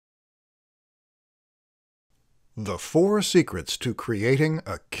The 4 Secrets to Creating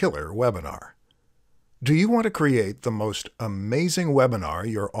a Killer Webinar. Do you want to create the most amazing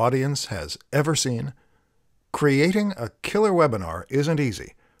webinar your audience has ever seen? Creating a killer webinar isn't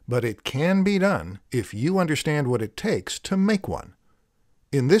easy, but it can be done if you understand what it takes to make one.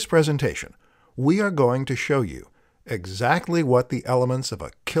 In this presentation, we are going to show you exactly what the elements of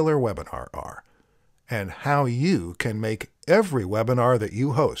a killer webinar are, and how you can make every webinar that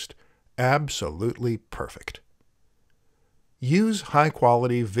you host absolutely perfect. Use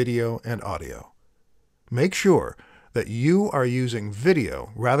high-quality video and audio. Make sure that you are using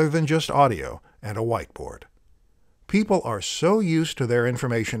video rather than just audio and a whiteboard. People are so used to their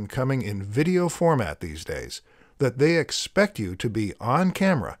information coming in video format these days that they expect you to be on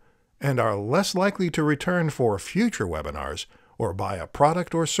camera and are less likely to return for future webinars or buy a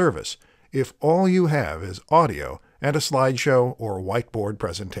product or service if all you have is audio and a slideshow or whiteboard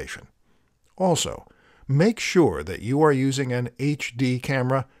presentation. Also, make sure that you are using an HD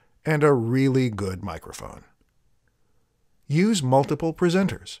camera and a really good microphone. Use multiple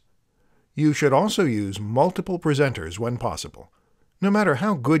presenters. You should also use multiple presenters when possible. No matter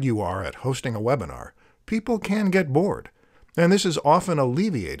how good you are at hosting a webinar, people can get bored, and this is often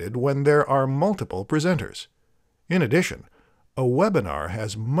alleviated when there are multiple presenters. In addition, a webinar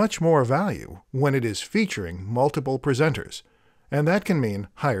has much more value when it is featuring multiple presenters, and that can mean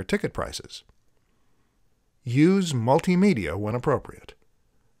higher ticket prices. Use multimedia when appropriate.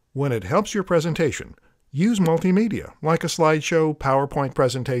 When it helps your presentation, use multimedia like a slideshow, PowerPoint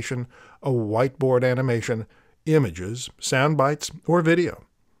presentation, a whiteboard animation, images, sound bites, or video.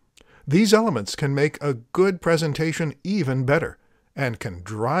 These elements can make a good presentation even better and can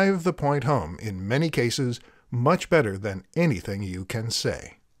drive the point home in many cases much better than anything you can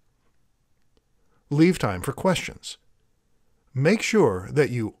say. Leave time for questions. Make sure that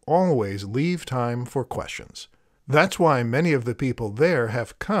you always leave time for questions. That's why many of the people there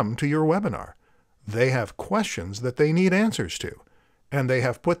have come to your webinar. They have questions that they need answers to, and they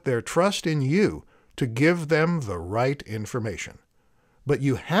have put their trust in you to give them the right information. But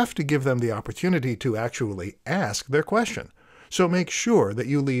you have to give them the opportunity to actually ask their question, so make sure that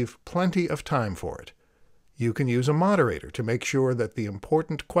you leave plenty of time for it. You can use a moderator to make sure that the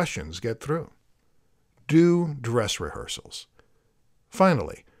important questions get through. Do dress rehearsals.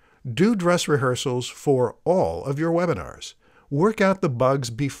 Finally, do dress rehearsals for all of your webinars. Work out the bugs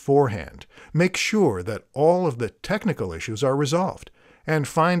beforehand. Make sure that all of the technical issues are resolved, and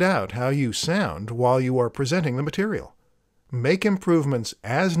find out how you sound while you are presenting the material. Make improvements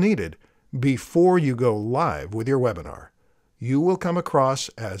as needed before you go live with your webinar. You will come across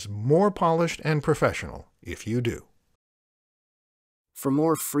as more polished and professional if you do. For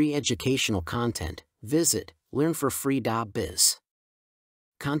more free educational content, visit learnforfree.biz.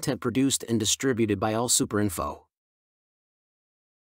 Content produced and distributed by AllSuperInfo.